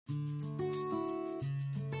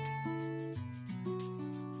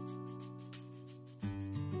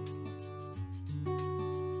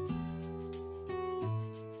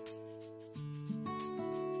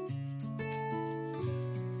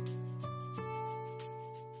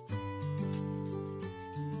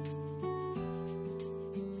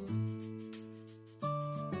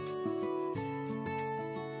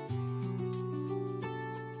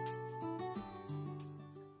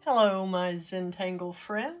Hello, my Zentangle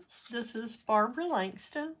friends. This is Barbara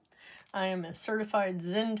Langston. I am a certified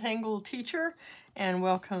Zentangle teacher, and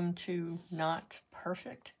welcome to Not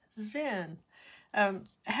Perfect Zen. I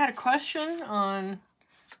had a question on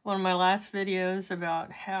one of my last videos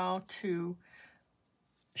about how to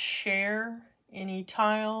share any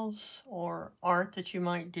tiles or art that you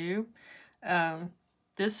might do.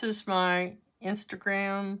 This is my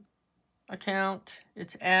Instagram account.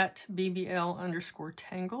 It's at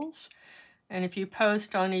 @BBL_Tangles. And if you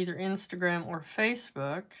post on either Instagram or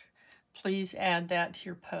Facebook, please add that to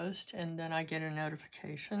your post and then I get a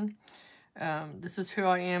notification. This is who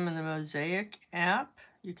I am in the Mosaic app.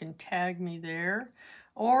 You can tag me there,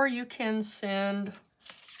 or you can send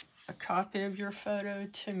a copy of your photo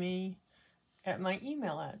to me at my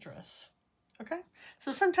email address. Okay?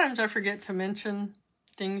 So sometimes I forget to mention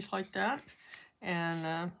things like that,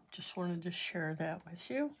 and just wanted to share that with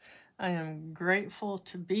you. I am grateful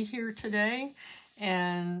to be here today,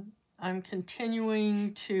 and I'm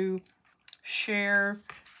continuing to share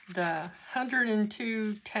the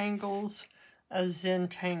 102 Tangles of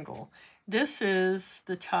Zentangle. This is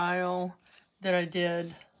the tile that I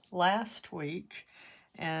did last week,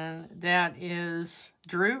 and that is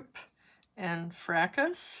Drupe and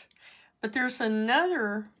Fracas. But there's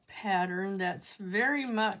another pattern that's very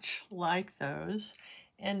much like those,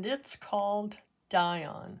 and it's called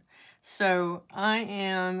Dyon. So I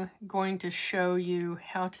am going to show you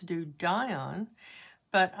how to do Dyon,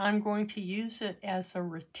 but I'm going to use it as a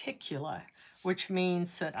reticula, which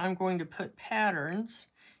means that I'm going to put patterns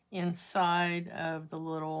inside of the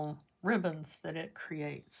little ribbons that it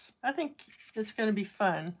creates. I think it's going to be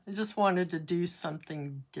fun. I just wanted to do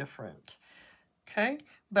something different. Okay,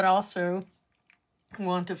 but also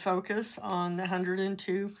want to focus on the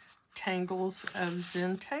 102 Tangles of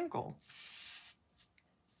Zentangle.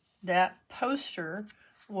 That poster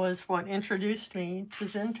was what introduced me to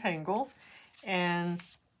Zentangle, and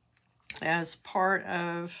as part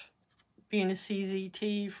of being a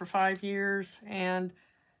CZT for 5 years and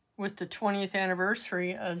with the 20th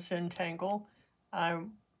anniversary of Zentangle, I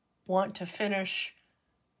want to finish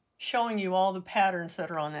showing you all the patterns that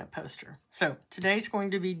are on that poster. So today's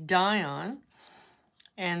going to be Dyon,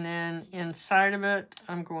 and then inside of it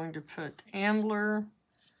I'm going to put Ambler,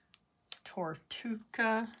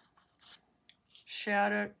 Tortuca,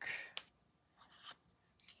 Shattuck,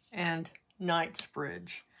 and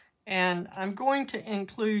Knightsbridge. And I'm going to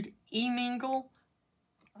include Emingle.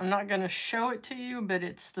 I'm not going to show it to you, but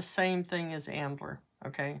it's the same thing as Ambler,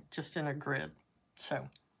 okay? Just in a grid. So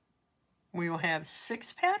we will have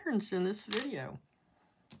 6 patterns in this video.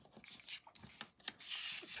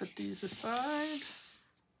 Put these aside.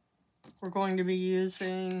 We're going to be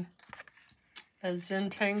using a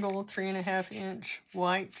Zentangle 3.5-inch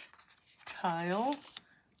white tile.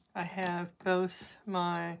 I have both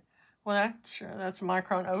my, well, that's a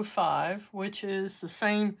Micron 05, which is the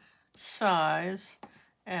same size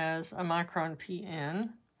as a Micron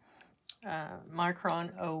PN.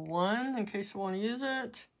 Micron 01, in case you want to use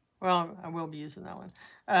it. Well, I will be using that one.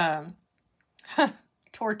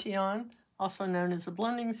 Dyon, also known as a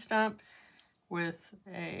blending stump, with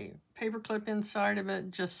a paper clip inside of it,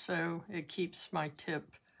 just so it keeps my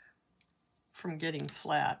tip from getting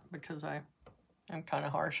flat, because I'm kind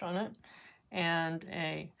of harsh on it. And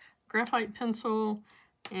a graphite pencil,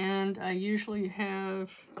 and I usually have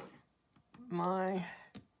my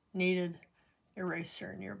kneaded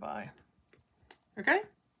eraser nearby. Okay,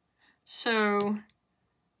 so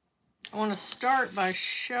I want to start by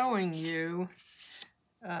showing you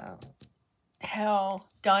how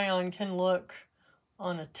Dyon can look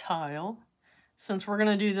on a tile, since we're going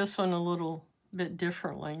to do this one a little bit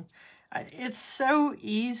differently. It's so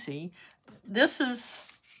easy. This is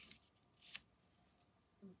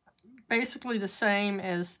basically the same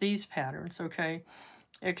as these patterns, okay?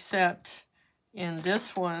 Except in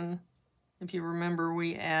this one, if you remember,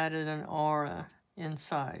 we added an aura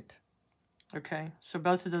inside. Okay, so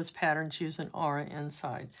both of those patterns use an aura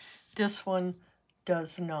inside. This one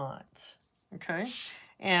does not. Okay,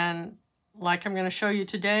 and like I'm going to show you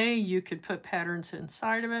today, you could put patterns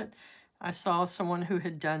inside of it. I saw someone who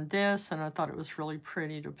had done this, and I thought it was really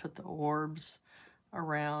pretty to put the orbs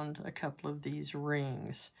around a couple of these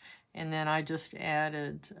rings. And then I just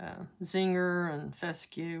added zinger and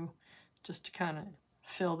fescue just to kind of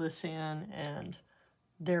fill this in, and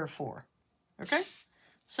therefore. Okay,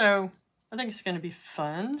 so I think it's going to be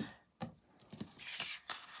fun.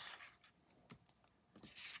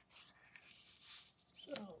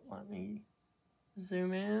 So let me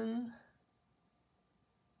zoom in.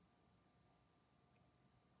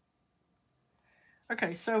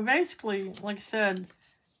 Okay, so basically, like I said,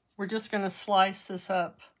 we're just going to slice this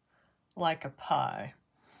up like a pie.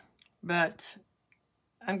 But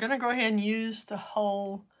I'm going to go ahead and use the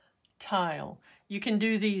whole tile. You can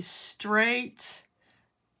do these straight,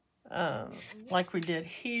 like we did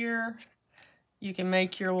here. You can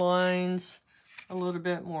make your lines a little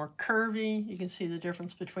bit more curvy. You can see the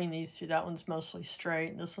difference between these two. That one's mostly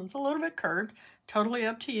straight. This one's a little bit curved. Totally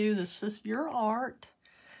up to you. This is your art.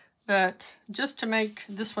 But just to make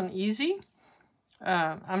this one easy,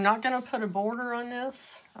 I'm not going to put a border on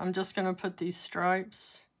this. I'm just going to put these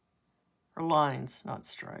stripes, or lines, not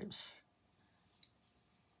stripes.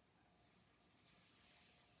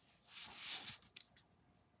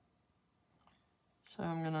 So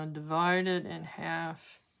I'm going to divide it in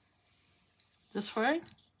half this way,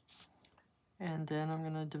 and then I'm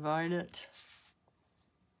going to divide it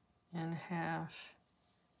in half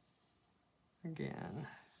again.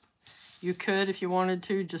 You could, if you wanted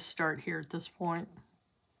to, just start here at this point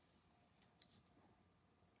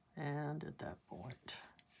and at that point.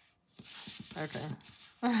 Okay.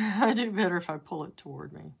 I do better if I pull it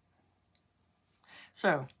toward me.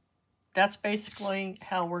 So that's basically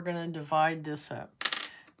how we're going to divide this up.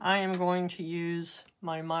 I am going to use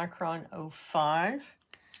my Micron 05,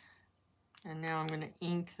 and now I'm going to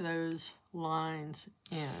ink those lines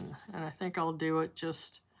in, and I think I'll do it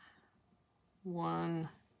just one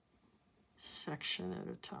section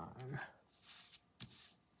at a time.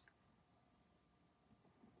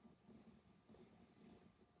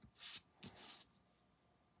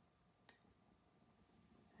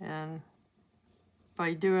 And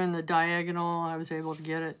by doing the diagonal, I was able to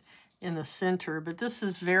get it in the center, but this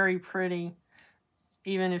is very pretty,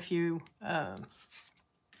 even if you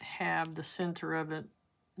have the center of it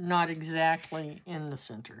not exactly in the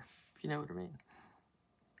center, if you know what I mean.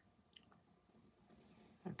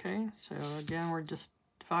 Okay, so again, we're just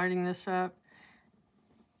dividing this up,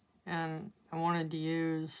 and I wanted to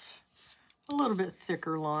use a little bit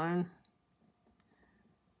thicker line,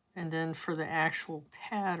 and then for the actual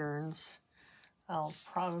patterns, I'll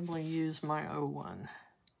probably use my 01.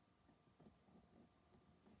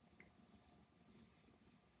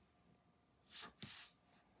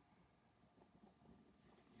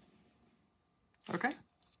 Okay,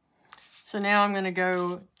 so now I'm going to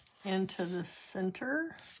go into the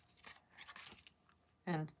center,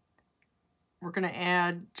 and we're going to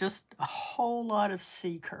add just a whole lot of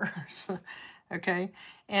C curves. Okay,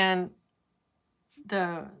 and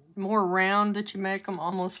the more round that you make them,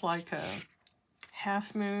 almost like a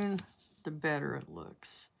half moon, the better it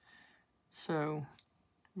looks. So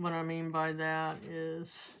what I mean by that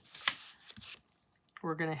is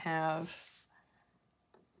we're going to have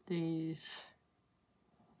these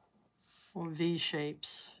little V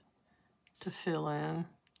shapes to fill in,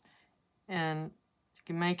 and you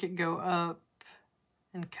can make it go up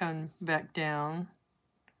and come back down,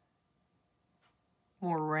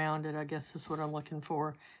 more rounded, I guess is what I'm looking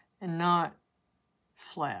for, and not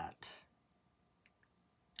flat.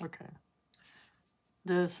 Okay,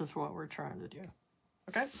 this is what we're trying to do.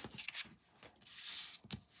 Okay,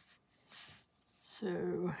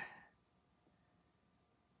 so,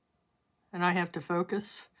 and I have to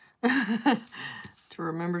focus to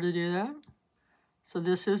remember to do that. So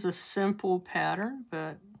this is a simple pattern,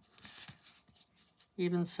 but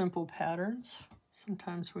even simple patterns,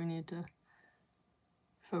 sometimes we need to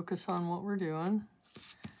focus on what we're doing.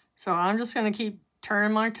 So I'm just going to keep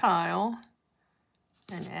turning my tile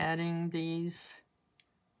and adding these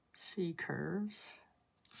C curves.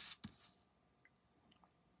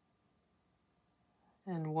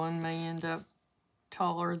 And one may end up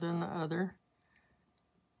taller than the other.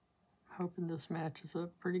 Hoping this matches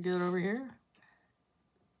up pretty good over here.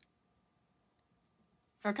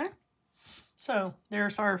 Okay, so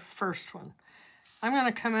there's our first one. I'm going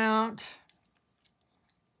to come out,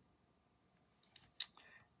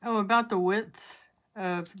 about the width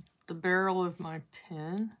of the barrel of my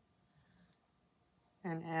pen,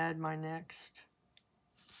 and add my next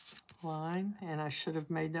line. And I should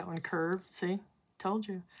have made that one curved. See, told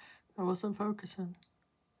you I wasn't focusing.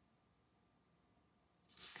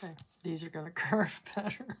 Okay, these are going to curve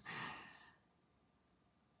better.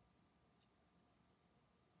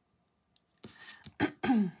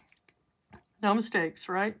 No mistakes,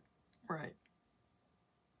 right? Right.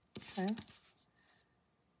 Okay.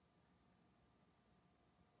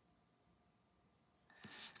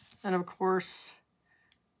 And of course,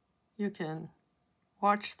 you can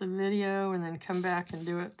watch the video and then come back and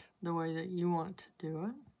do it the way that you want to do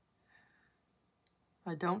it.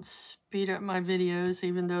 I don't speed up my videos,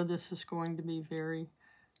 even though this is going to be very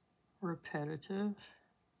repetitive.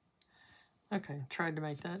 Okay, tried to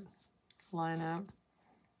make that line out.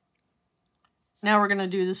 Now we're going to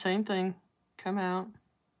do the same thing. Come out.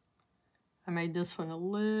 I made this one a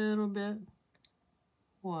little bit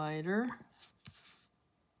wider.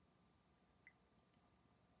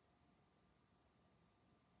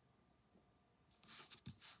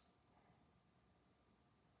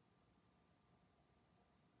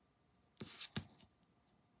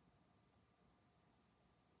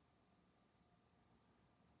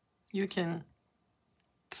 You can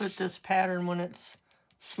put this pattern when it's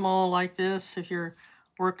small like this, if you're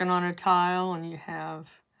working on a tile and you have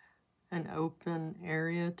an open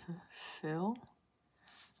area to fill.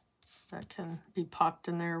 That can be popped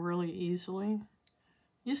in there really easily.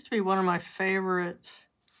 Used to be one of my favorite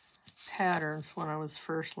patterns when I was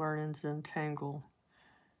first learning Zentangle.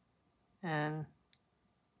 And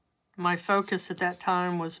my focus at that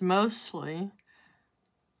time was mostly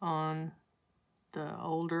on the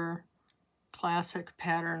older classic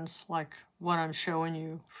patterns like what I'm showing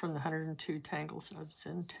you from the 102 Tangles of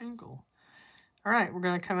Zentangle. All right, we're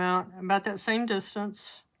going to come out about that same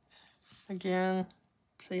distance. Again,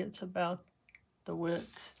 see, it's about the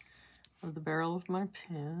width of the barrel of my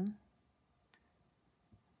pen.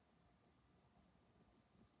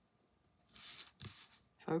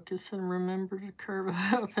 Focus and remember to curve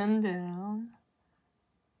up and down.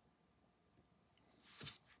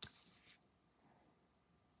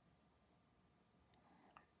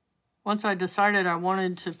 Once I decided I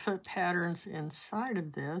wanted to put patterns inside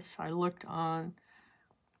of this, I looked on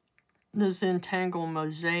the Zentangle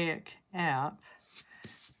Mosaic app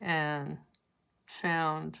and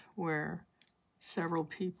found where several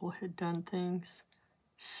people had done things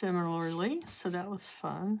similarly, so that was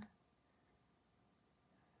fun.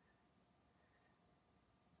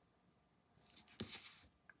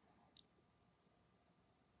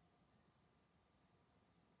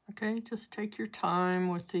 Okay, just take your time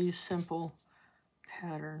with these simple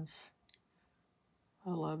patterns.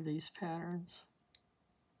 I love these patterns.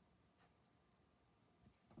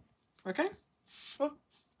 Okay, well,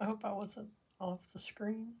 I hope I wasn't off the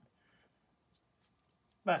screen.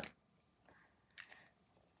 But,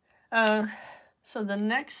 so the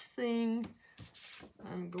next thing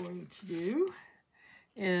I'm going to do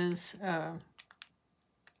is, I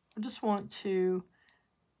just want to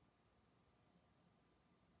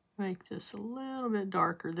make this a little bit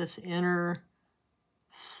darker, this inner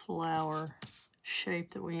flower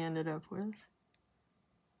shape that we ended up with.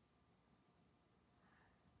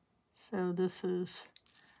 So this is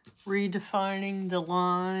redefining the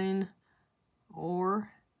line, or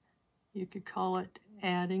you could call it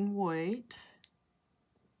adding weight.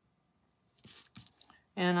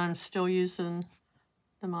 And I'm still using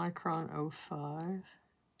the Micron 05.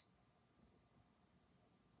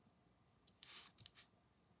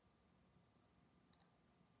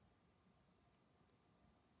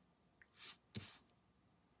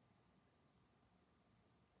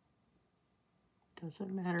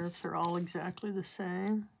 Doesn't matter if they're all exactly the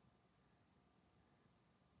same.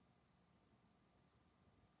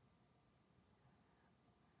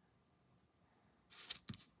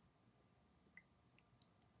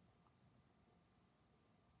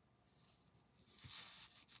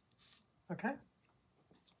 Okay.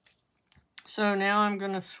 So now I'm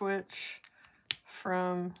going to switch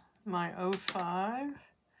from my 05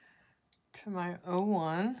 to my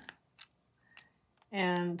 01.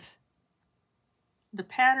 And the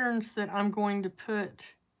patterns that I'm going to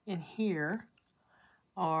put in here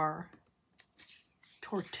are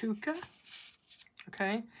Tortuca,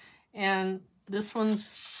 okay? And this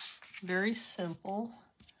one's very simple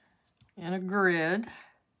in a grid,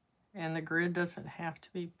 and the grid doesn't have to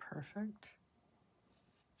be perfect.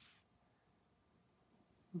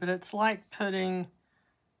 But it's like putting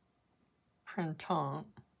printemps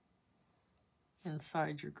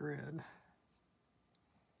inside your grid.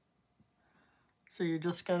 So you're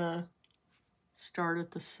just gonna start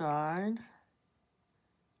at the side,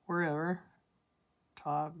 wherever,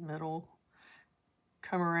 top, middle,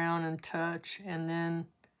 come around and touch, and then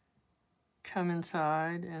come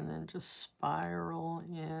inside, and then just spiral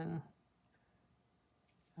in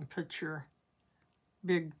and put your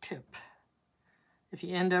big tip. If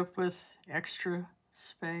you end up with extra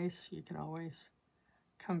space, you can always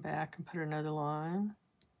come back and put another line.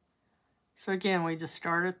 So again, we just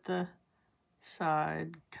start at the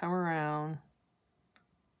side, come around,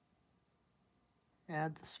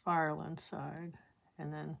 add the spiral inside,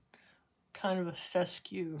 and then kind of a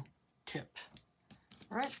fescue tip.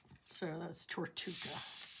 All right, so that's Tortuca.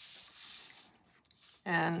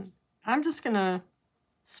 And I'm just gonna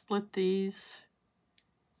split these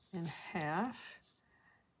in half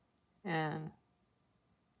and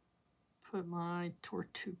put my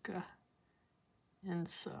Tortuca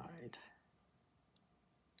inside.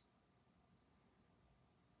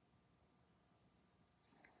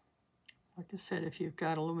 Like I said, if you've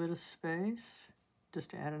got a little bit of space,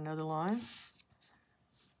 just add another line.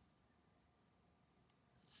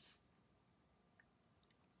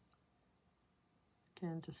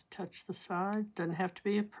 Again, just touch the side. Doesn't have to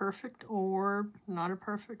be a perfect orb, not a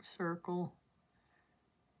perfect circle.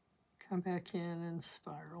 Come back in and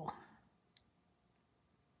spiral.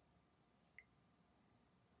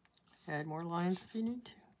 Add more lines if you need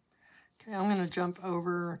to. Okay, I'm going to jump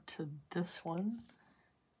over to this one.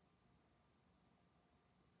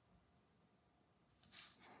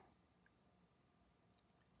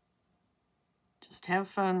 Just have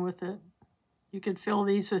fun with it. You could fill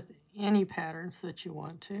these with any patterns that you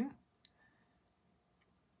want to,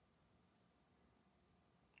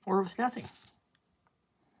 or with nothing.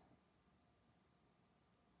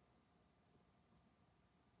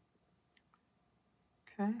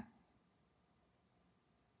 Okay.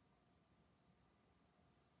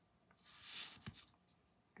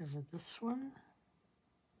 Go to this one.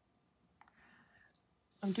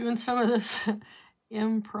 I'm doing some of this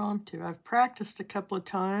impromptu. I've practiced a couple of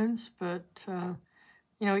times, but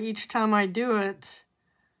you know, each time I do it,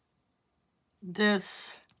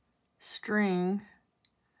 this string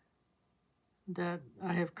that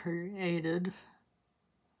I have created,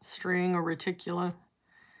 string or reticula,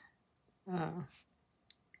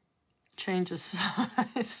 changes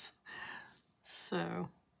size. So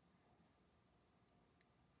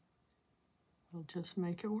we'll just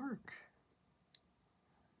make it work.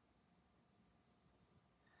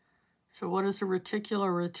 So what is a reticula?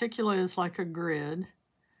 A reticula is like a grid,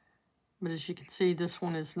 but as you can see, this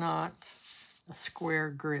one is not a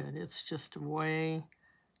square grid. It's just a way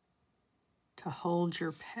to hold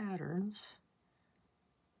your patterns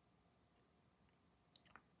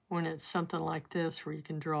when it's something like this, where you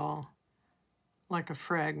can draw like a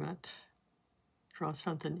fragment, draw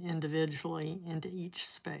something individually into each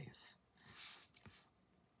space.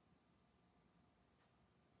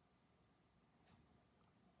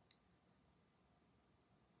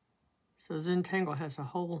 So Zentangle has a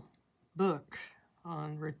whole book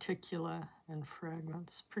on reticula and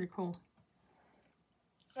fragments. Pretty cool.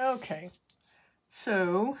 Okay,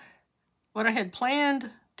 so what I had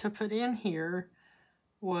planned to put in here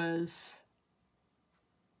was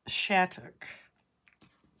Shattuck.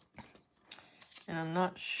 And I'm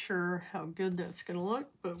not sure how good that's going to look,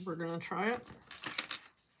 but we're going to try it.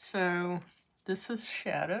 So this is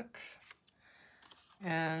Shattuck.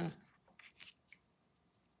 And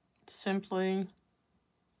simply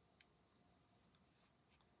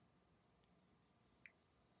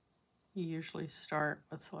you usually start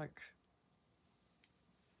with like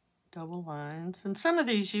double lines. And some of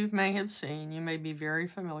these you may have seen. You may be very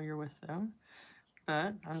familiar with them.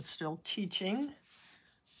 But I'm still teaching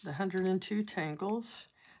the 102 tangles.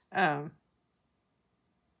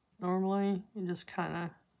 Normally, you just kind of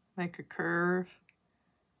make a curve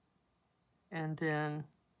and then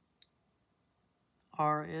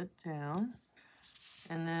R it down,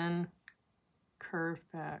 and then curve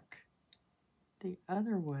back the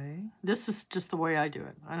other way. This is just the way I do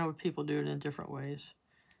it. I know people do it in different ways.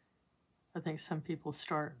 I think some people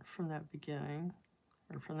start from that beginning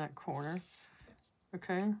or from that corner.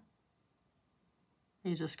 Okay?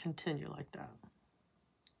 You just continue like that.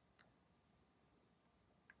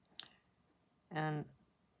 And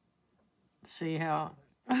see how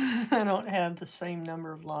I don't have the same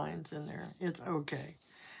number of lines in there. It's okay.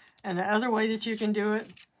 And the other way that you can do it,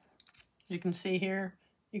 you can see here,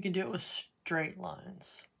 you can do it with straight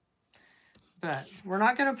lines. But we're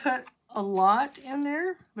not going to put a lot in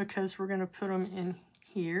there because we're going to put them in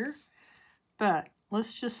here. But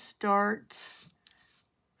let's just start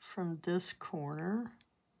from this corner,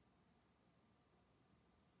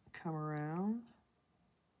 come around,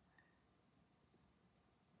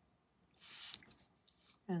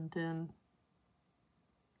 and then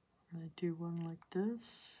I'm going to do one like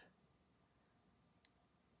this.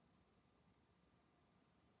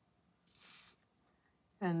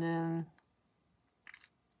 And then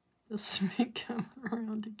this may come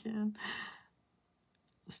around again.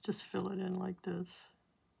 Let's just fill it in like this.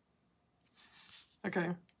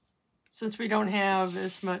 Okay, since we don't have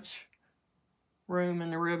as much room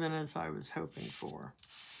in the ribbon as I was hoping for,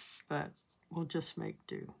 but we'll just make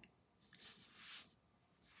do.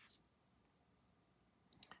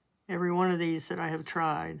 Every one of these that I have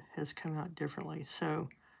tried has come out differently, so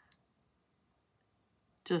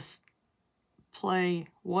just play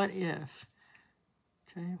what if.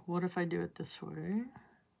 Okay, what if I do it this way?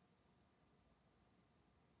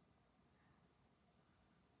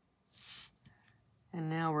 And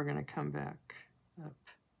now we're going to come back up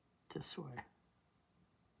this way.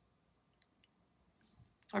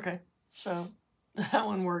 Okay, so that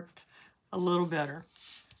one worked a little better.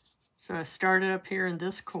 So I started up here in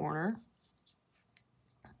this corner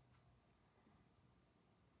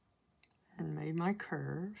and made my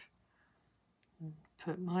curve, and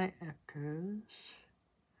put my echoes,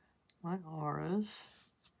 my auras,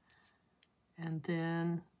 and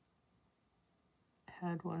then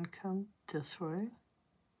had one come this way.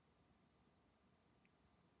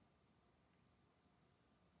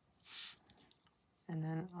 And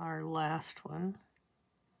then our last one,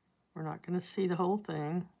 we're not going to see the whole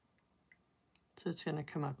thing, so it's going to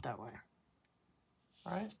come up that way.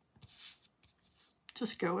 All right?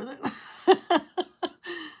 Just go with it.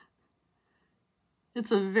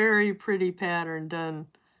 It's a very pretty pattern done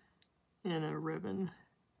in a ribbon.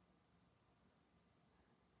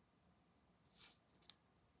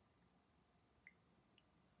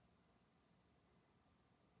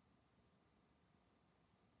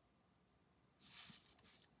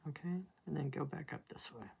 Okay, and then go back up this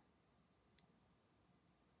way.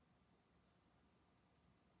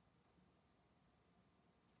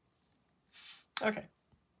 Okay,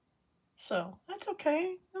 so that's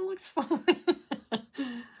okay. It looks fine.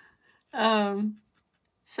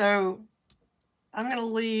 So I'm going to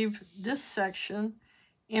leave this section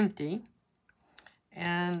empty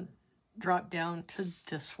and drop down to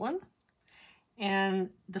this one. And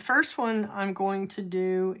the first one I'm going to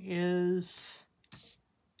do is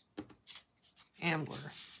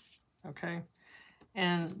Ambler. Okay,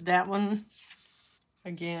 and that one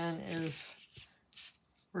again is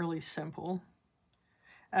really simple.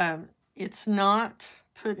 It's not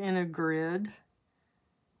put in a grid.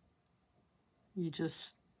 You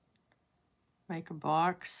just make a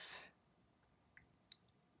box.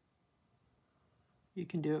 You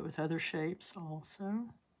can do it with other shapes also.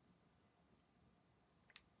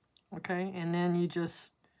 Okay, and then you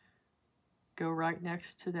just go right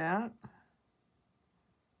next to that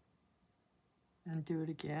and do it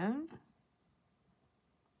again.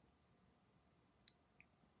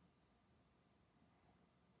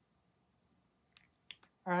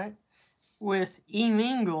 All right, with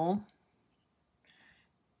Emingle,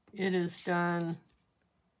 it is done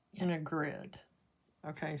in a grid.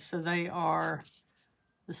 Okay, so they are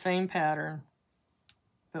the same pattern,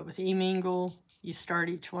 but with Emingle, you start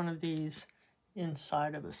each one of these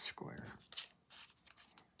inside of a square.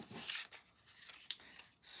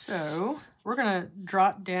 So we're going to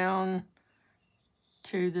drop down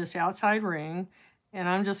to this outside ring, and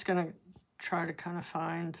I'm just going to try to kind of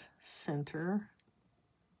find center.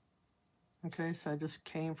 Okay, so I just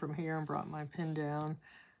came from here and brought my pin down,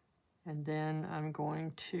 and then I'm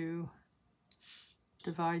going to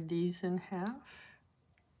divide these in half.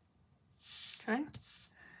 Okay,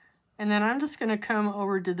 and then I'm just going to come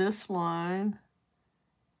over to this line.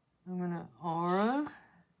 I'm going to aura,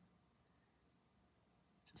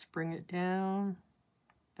 just bring it down,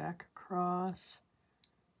 back across,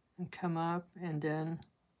 and come up, and then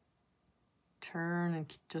turn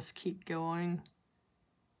and just keep going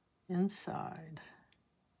inside.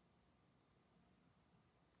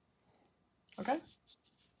 Okay,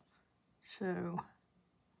 so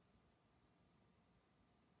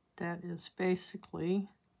that is basically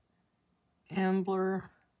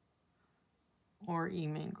Ambler or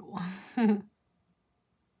Emingle.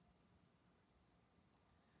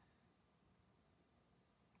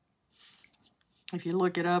 If you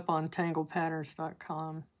look it up on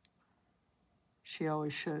tanglepatterns.com, she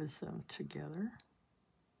always shows them together.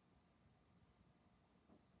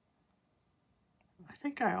 I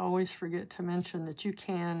think I always forget to mention that you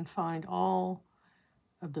can find all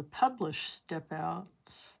of the published step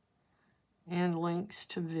outs and links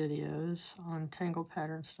to videos on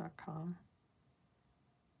tanglepatterns.com.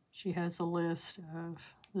 She has a list of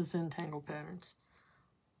the Zentangle patterns.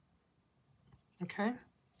 Okay,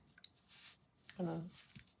 I'm gonna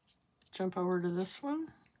jump over to this one.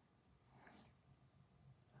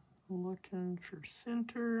 I'm looking for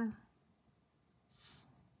center.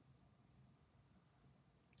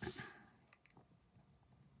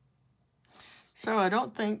 So I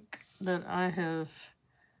don't think that I have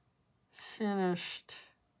finished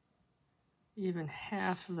even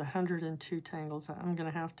half of the 102 tangles. I'm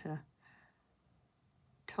going to have to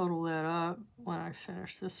total that up when I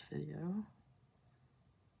finish this video,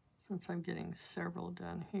 since I'm getting several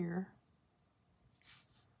done here.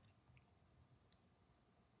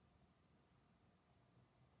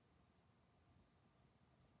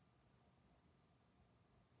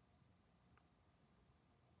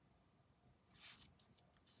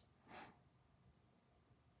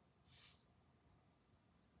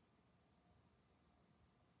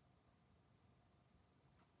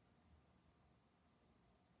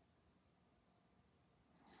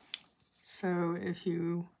 So if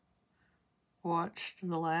you watched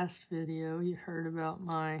the last video, you heard about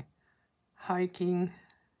my hiking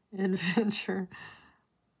adventure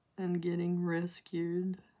and getting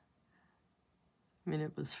rescued. I mean,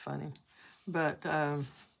 it was funny, but I'm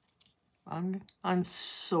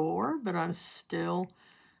sore, but I'm still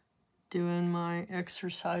doing my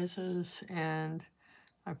exercises, and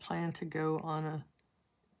I plan to go on a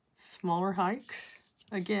smaller hike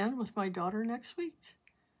again with my daughter next week.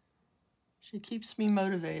 She keeps me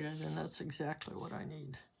motivated, and that's exactly what I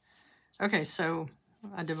need. Okay, so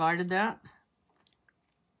I divided that.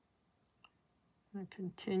 I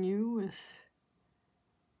continue with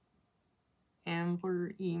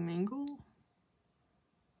Ambler Emingle.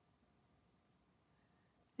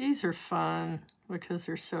 These are fun because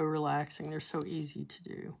they're so relaxing. They're so easy to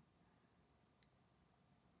do.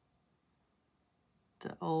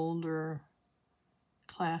 The older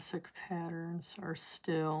classic patterns are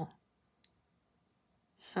still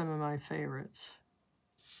some of my favorites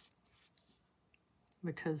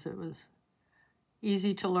because it was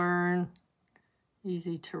easy to learn,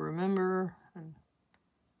 easy to remember, and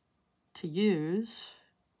to use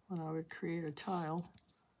when I would create a tile.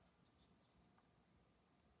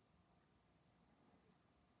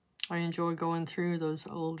 I enjoy going through those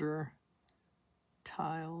older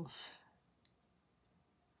tiles.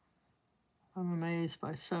 I'm amazed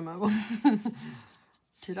by some of them.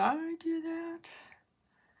 Did I do that?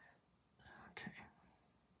 Okay.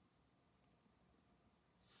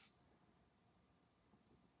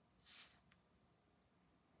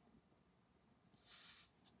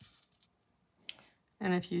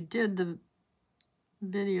 And if you did the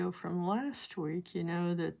video from last week, you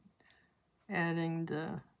know that adding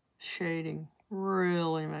the shading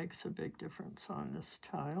really makes a big difference on this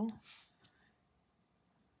tile.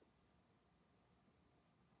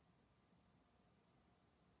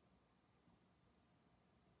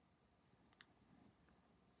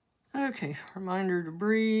 Okay, reminder to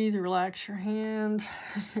breathe, relax your hand,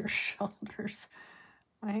 your shoulders.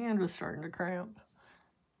 My hand was starting to cramp.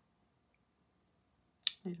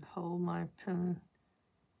 Need to hold my pen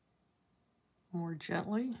more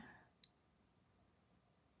gently.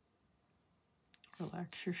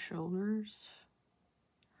 Relax your shoulders.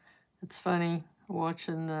 It's funny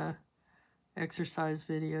watching the exercise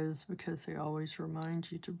videos because they always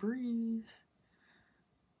remind you to breathe.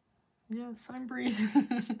 Yes, I'm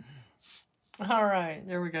breathing. All right,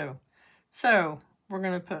 there we go. So we're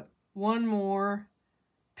going to put one more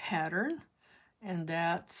pattern, and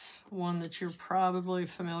that's one that you're probably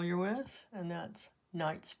familiar with, and that's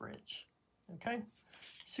Knightsbridge. Okay,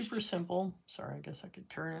 super simple. Sorry, I guess I could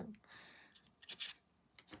turn it.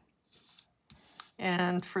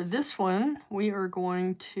 And for this one, we are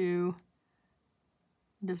going to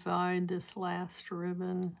divide this last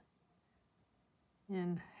ribbon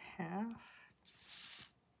in half.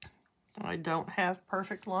 I don't have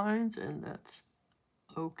perfect lines, and that's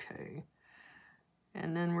okay.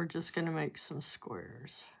 And then we're just going to make some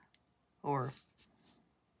squares, or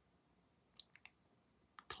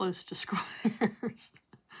close to squares.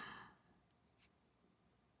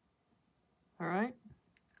 All right.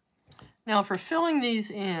 Now for filling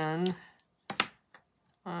these in,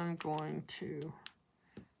 I'm going to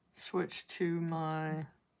switch to my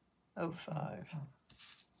 05.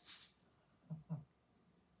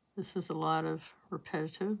 This is a lot of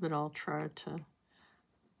repetitive, but I'll try to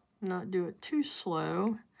not do it too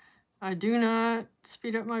slow. I do not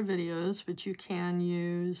speed up my videos, but you can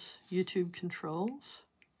use YouTube controls.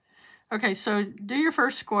 Okay, so do your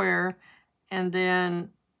first square and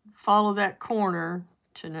then follow that corner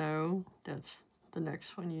to know that's the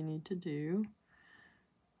next one you need to do.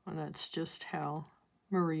 And that's just how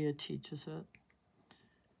Maria teaches it.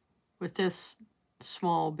 With this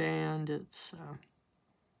small band, it's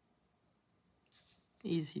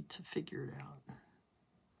easy to figure it out.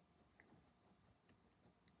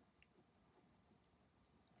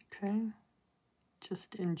 Okay,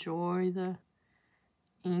 just enjoy the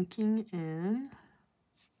inking in.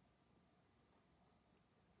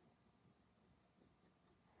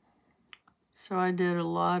 So I did a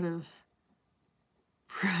lot of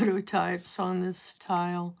prototypes on this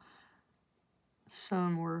tile.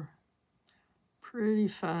 Some were pretty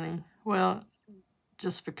funny. Well,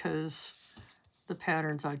 just because the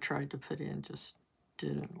patterns I tried to put in just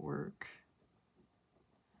didn't work.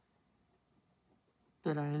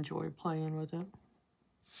 But I enjoy playing with it.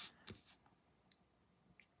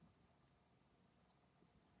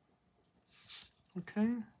 Okay.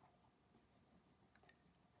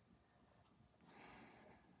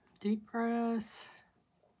 Deep breath.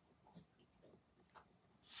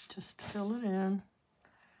 Just fill it in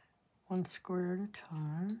 1 square at a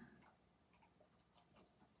time.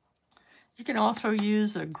 You can also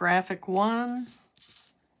use a graphic 1.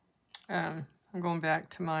 I'm going back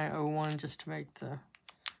to my 01 just to make the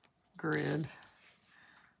grid.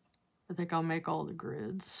 I think I'll make all the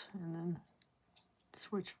grids and then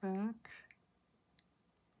switch back.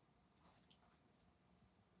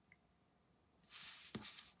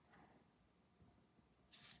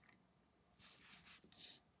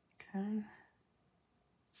 Okay.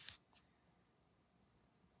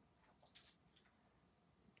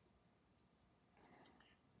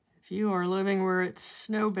 If you are living where it's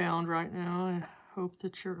snowbound right now, I hope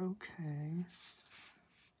that you're okay.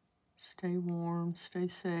 Stay warm, stay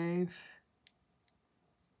safe.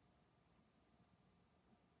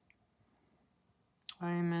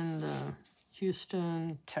 I am in the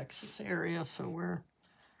Houston, Texas area, so we're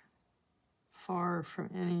far from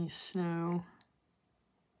any snow.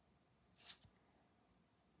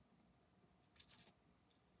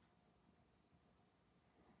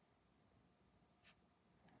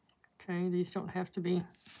 Okay, these don't have to be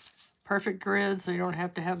perfect grids. They don't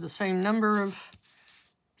have to have the same number of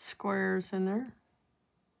squares in there.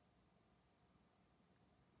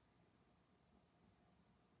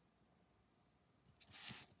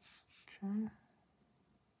 Okay.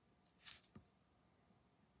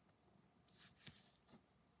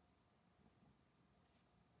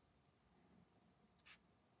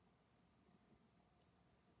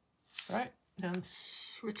 All right, now I'm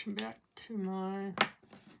switching back to my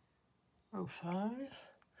 05.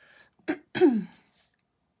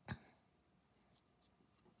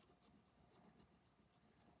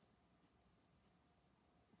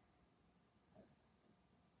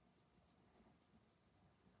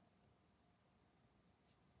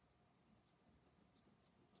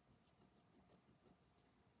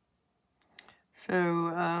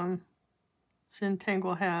 So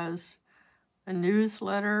Zentangle has a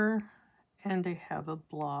newsletter and they have a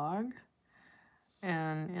blog.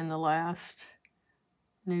 And in the last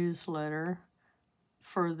newsletter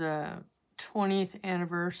for the 20th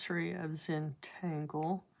anniversary of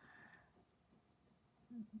Zentangle,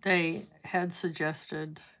 they had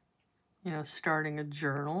suggested, you know, starting a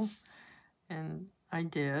journal, and I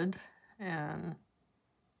did. And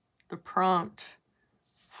the prompt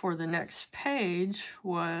for the next page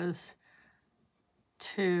was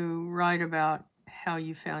to write about how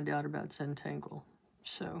you found out about Zentangle.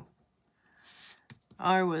 So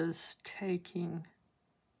I was taking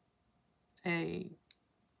a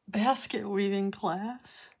basket weaving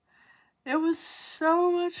class. It was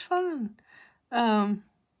so much fun.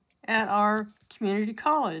 At our community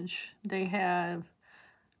college, they have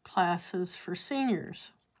classes for seniors.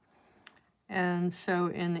 And so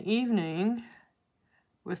in the evening,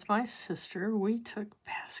 with my sister, we took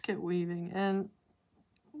basket weaving, and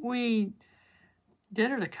we did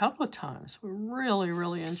it a couple of times. We really,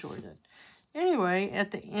 really enjoyed it. Anyway,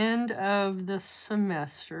 at the end of the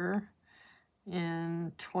semester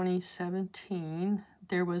in 2017,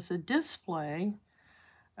 there was a display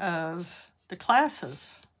of the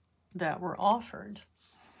classes that were offered.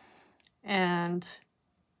 And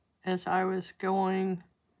as I was going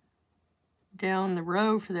down the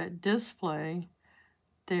row for that display,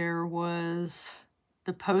 there was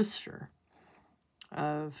the poster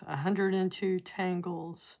of 102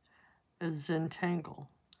 Tangles of Zentangle.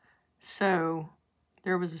 So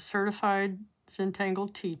there was a certified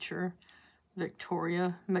Zentangle teacher,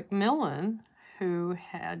 Victoria McMillan, who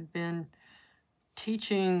had been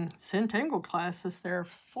teaching Zentangle classes there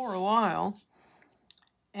for a while.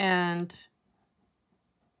 And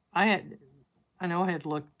I know I had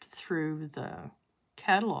looked through the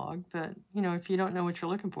catalog, but, you know, if you don't know what you're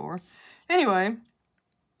looking for. Anyway,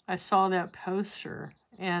 I saw that poster,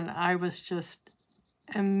 and I was just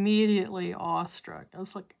immediately awestruck. I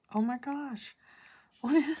was like, oh my gosh,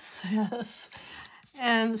 what is this?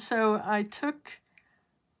 And so I took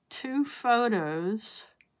 2 photos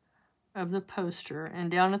of the poster,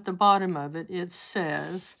 and down at the bottom of it, it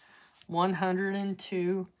says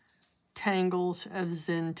 102 Tangles of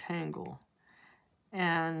Zentangle.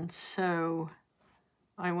 And so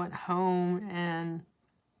I went home and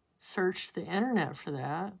searched the internet for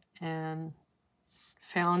that and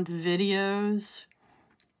found videos.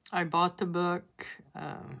 I bought the book,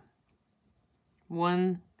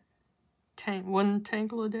 One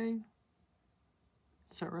Tangle a Day.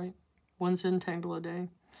 Is that right? One Zentangle a Day.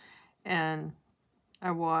 And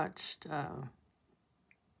I watched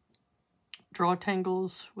Draw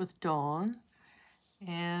Tangles with Dawn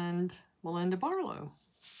and Melinda Barlow.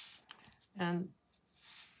 And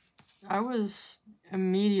I was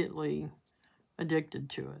immediately addicted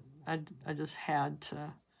to it. I just had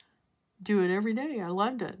to do it every day. I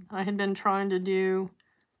loved it. I had been trying to do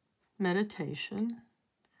meditation,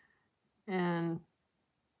 and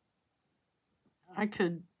I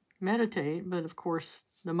could meditate, but of course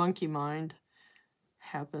the monkey mind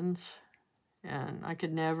happens, and I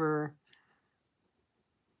could never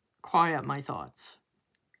quiet my thoughts.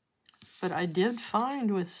 But I did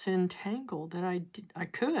find with Zentangle that I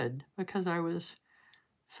could, because I was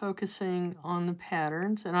focusing on the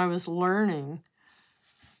patterns, and I was learning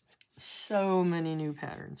so many new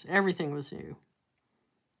patterns. Everything was new.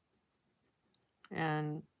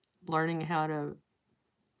 And learning how to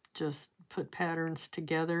just put patterns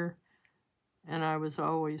together. And I was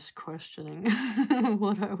always questioning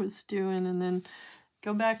what I was doing, and then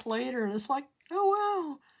go back later and it's like, oh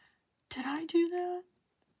wow, did I do that?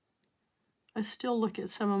 I still look at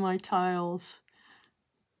some of my tiles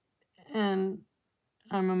and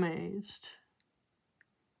I'm amazed.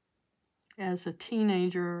 As a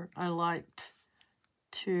teenager, I liked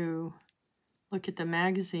to look at the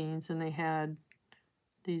magazines, and they had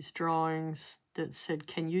these drawings that said,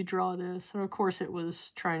 can you draw this? And of course it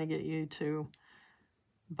was trying to get you to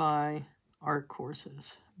buy art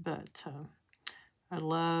courses, but I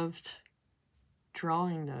loved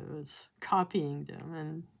drawing those, copying them,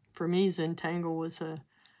 and for me Zentangle was a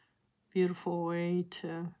beautiful way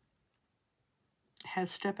to have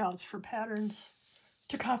step outs for patterns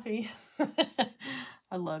to copy.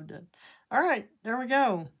 I loved it. All right, there we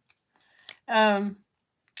go. I'm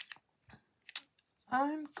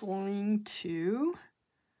going to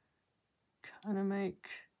kind of make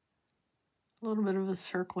a little bit of a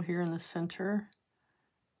circle here in the center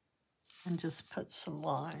and just put some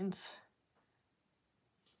lines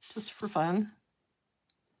just for fun.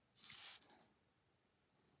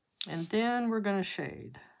 And then we're going to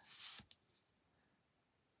shade.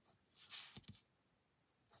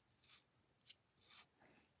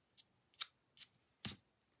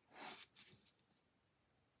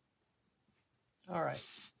 All right,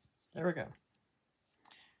 there we go.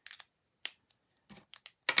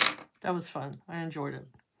 That was fun. I enjoyed it.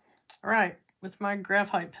 All right, with my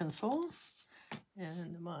graphite pencil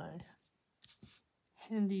and my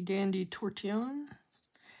handy dandy Tortuca,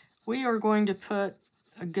 we are going to put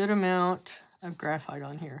a good amount of graphite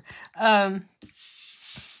on here.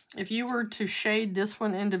 If you were to shade this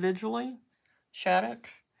one individually, Shattuck,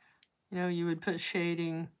 you know, you would put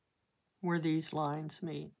shading where these lines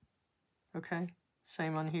meet. Okay,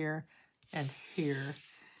 same on here and here.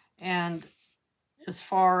 And as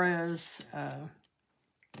far as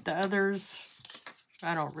the others,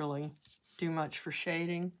 I don't really do much for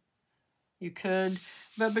shading. You could,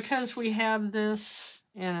 but because we have this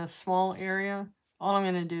in a small area, all I'm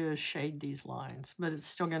going to do is shade these lines, but it's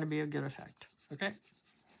still going to be a good effect, okay?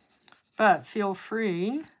 But feel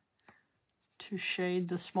free to shade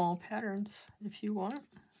the small patterns if you want.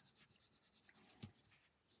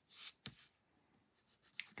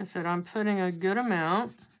 Like I said, I'm putting a good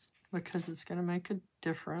amount because it's going to make a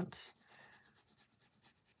difference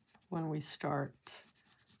when we start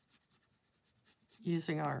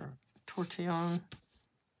using our Tortuca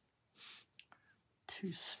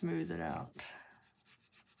to smooth it out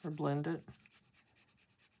or blend it.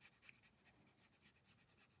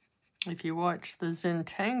 If you watch the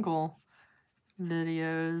Zentangle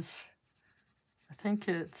videos, I think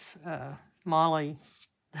it's Molly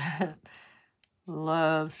that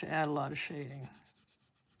loves to add a lot of shading.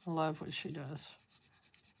 I love what she does.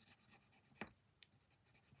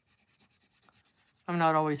 I'm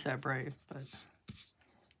not always that brave, but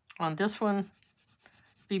on this one,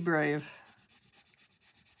 be brave.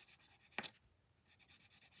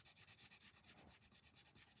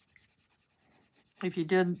 If you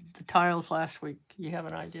did the tiles last week, you have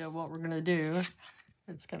an idea of what we're going to do.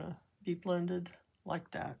 It's going to be blended like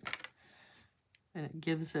that. And it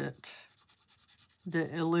gives it the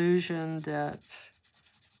illusion that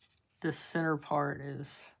this center part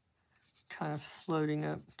is kind of floating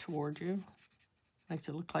up toward you. Makes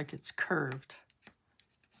it look like it's curved.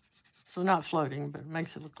 So not floating, but it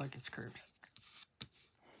makes it look like it's curved.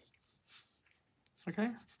 Okay?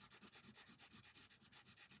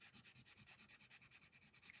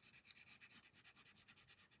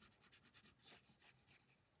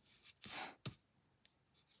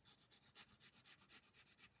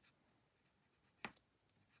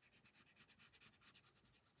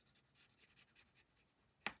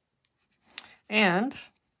 And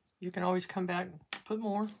you can always come back and put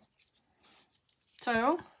more.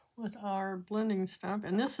 So with our blending stump,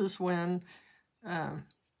 and this is when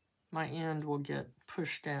my end will get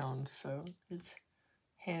pushed down, so it's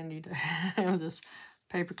handy to have this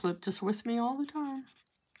paper clip just with me all the time.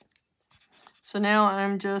 So now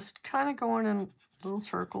I'm just kind of going in little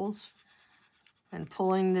circles and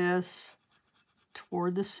pulling this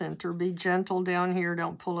toward the center. Be gentle down here,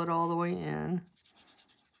 don't pull it all the way in.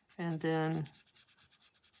 And then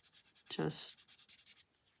just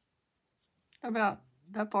about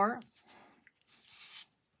that part.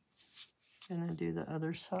 And then do the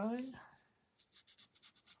other side.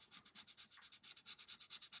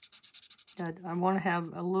 I want to have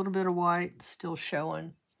a little bit of white still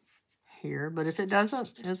showing here, but if it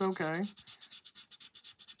doesn't, it's okay.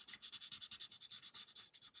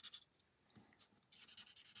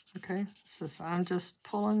 Okay, so I'm just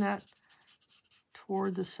pulling that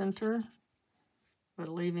toward the center, but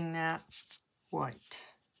leaving that white.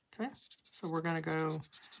 Okay, so we're going to go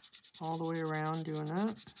all the way around doing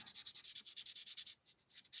that.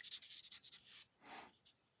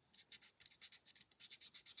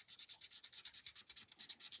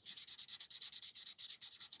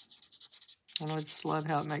 And I just love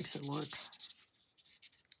how it makes it look.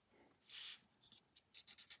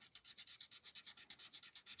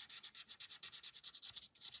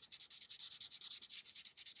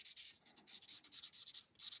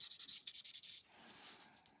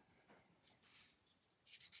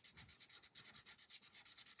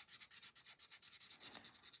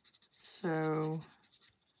 So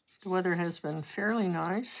the weather has been fairly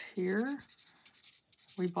nice here.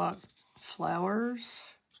 We bought flowers.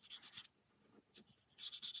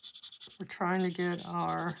 We're trying to get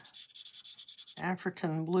our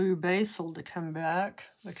African blue basil to come back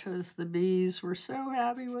because the bees were so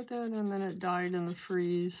happy with it and then it died in the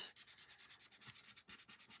freeze.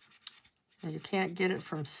 And you can't get it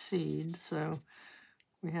from seed, so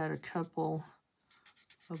we had a couple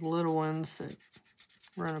of little ones that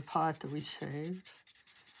were in a pot that we saved.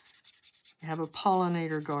 We have a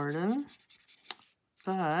pollinator garden,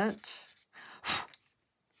 but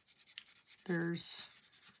there's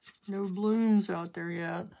no blooms out there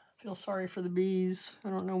yet. I feel sorry for the bees. I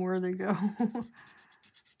don't know where they go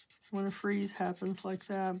when a freeze happens like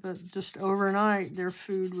that, but just overnight their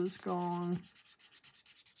food was gone.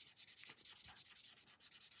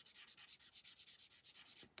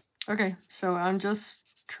 Okay, so I'm just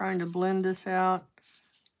trying to blend this out,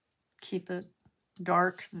 keep it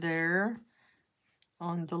dark there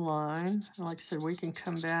on the line. Like I said, we can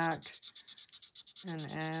come back and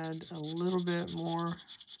add a little bit more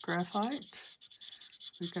graphite.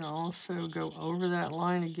 We can also go over that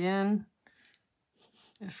line again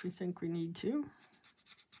if we think we need to.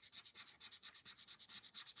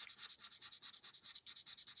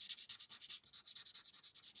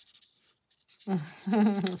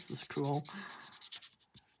 This is cool.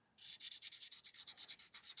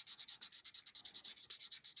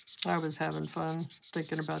 I was having fun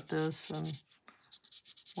thinking about this and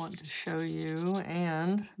wanting to show you,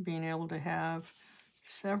 and being able to have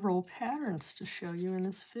several patterns to show you in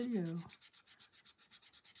this video.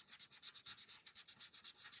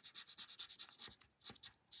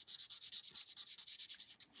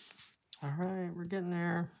 All right, we're getting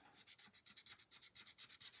there.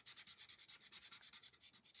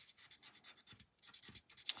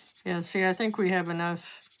 Yeah, see, I think we have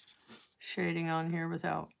enough shading on here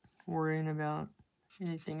without worrying about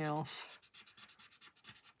anything else.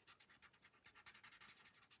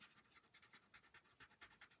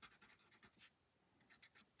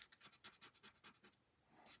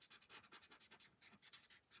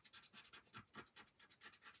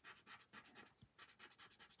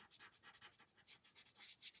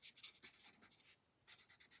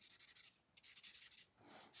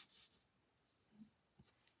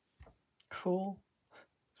 Cool.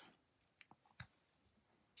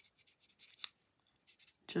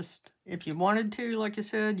 Just, if you wanted to, like I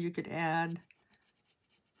said, you could add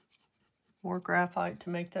more graphite to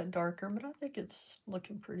make that darker, but I think it's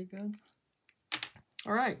looking pretty good.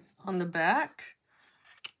 All right, on the back,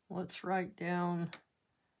 let's write down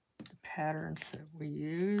the patterns that we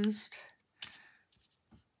used.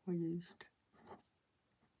 We used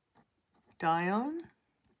Dyon.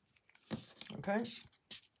 Okay,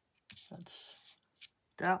 that's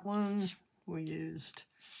that one. We used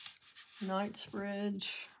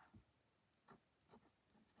Knightsbridge.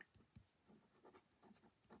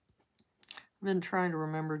 I've been trying to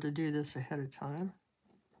remember to do this ahead of time,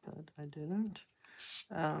 but I didn't.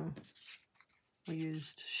 We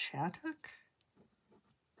used Shattuck.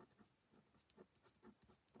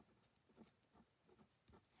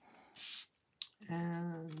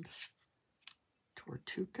 And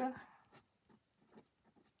Tortuca.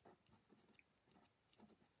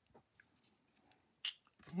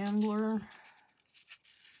 Ambler.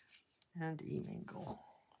 And Emingle.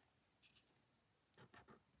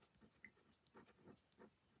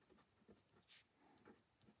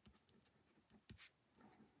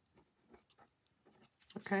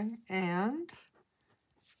 Okay, and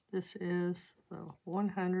this is the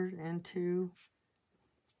 102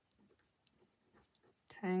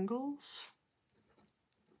 Tangles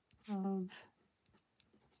of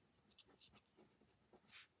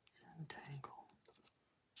Zentangle.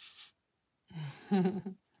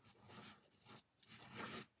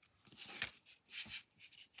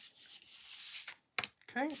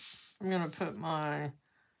 Okay, I'm going to put my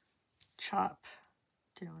chop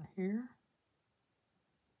down here.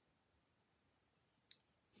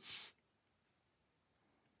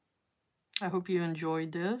 I hope you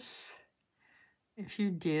enjoyed this. If you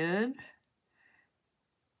did,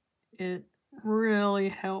 it really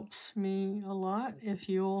helps me a lot if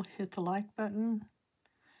you'll hit the like button.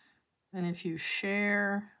 And if you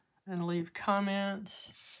share and leave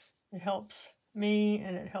comments, it helps me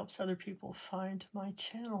and it helps other people find my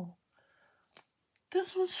channel.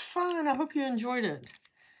 This was fun. I hope you enjoyed it.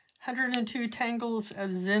 102 Tangles of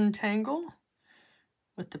Zentangle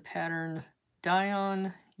with the pattern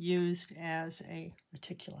Dyon used as a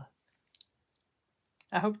reticula.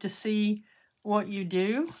 I hope to see what you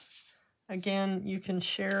do. Again, you can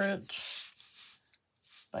share it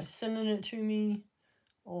by sending it to me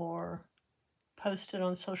or post it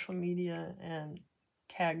on social media and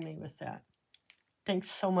tag me with that. Thanks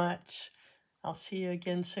so much. I'll see you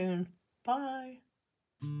again soon. Bye.